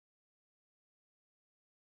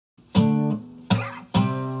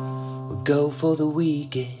Go for the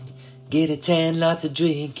weekend, get a tan, lots of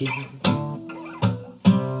drinking.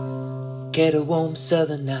 Get a warm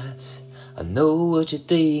southern nights, I know what you're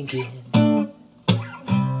thinking.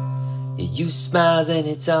 You use smiles and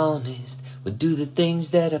it's honest, we'll do the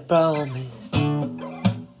things that I promised.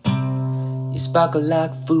 You sparkle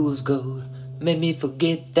like fool's gold, made me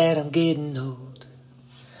forget that I'm getting old.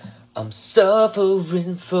 I'm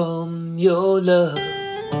suffering from your love.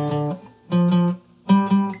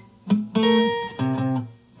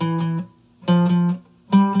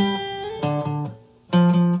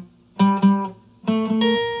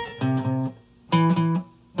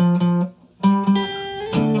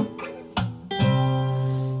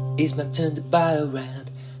 It's my turn to buy a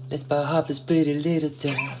round. Let's buy half this pretty little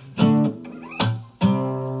town.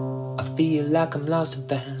 I feel like I'm lost and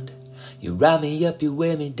found. You ride me up, you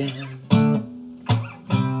wear me down.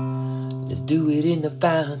 Let's do it in the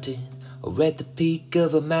fountain or at the peak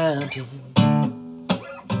of a mountain.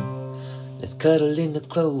 Let's cuddle in the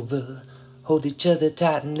clover, hold each other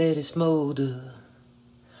tight and let it smolder.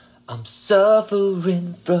 I'm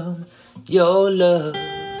suffering from your love.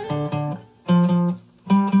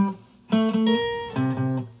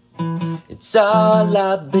 It's all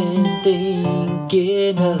I've been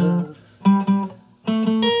thinking of.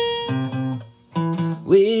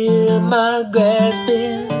 Will my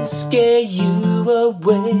grasping scare you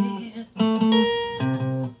away?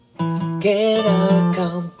 Can I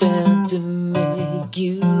calm down to make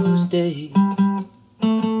you stay?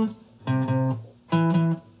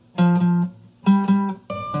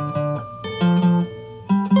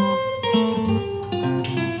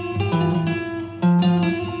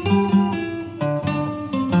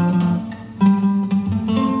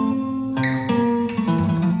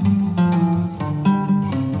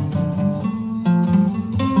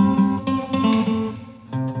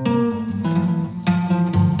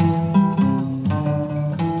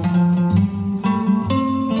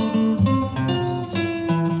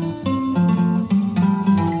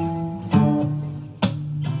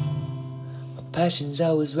 Passion's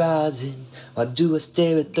always rising. Why do I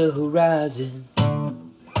stare at the horizon?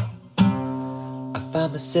 I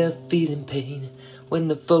find myself feeling pain when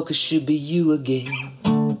the focus should be you again.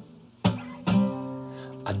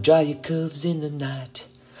 I draw your curves in the night.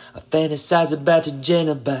 I fantasize about your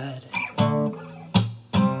genobite.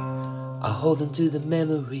 I hold on to the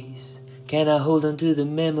memories. Can I hold on to the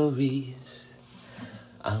memories?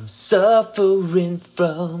 I'm suffering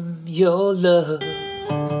from your love.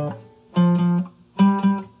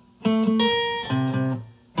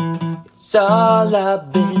 It's all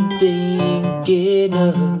I've been thinking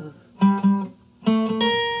of.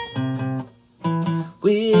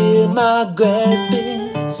 Will my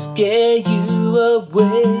grasping scare you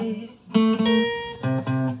away?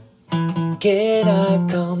 Can I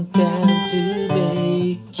calm down to me?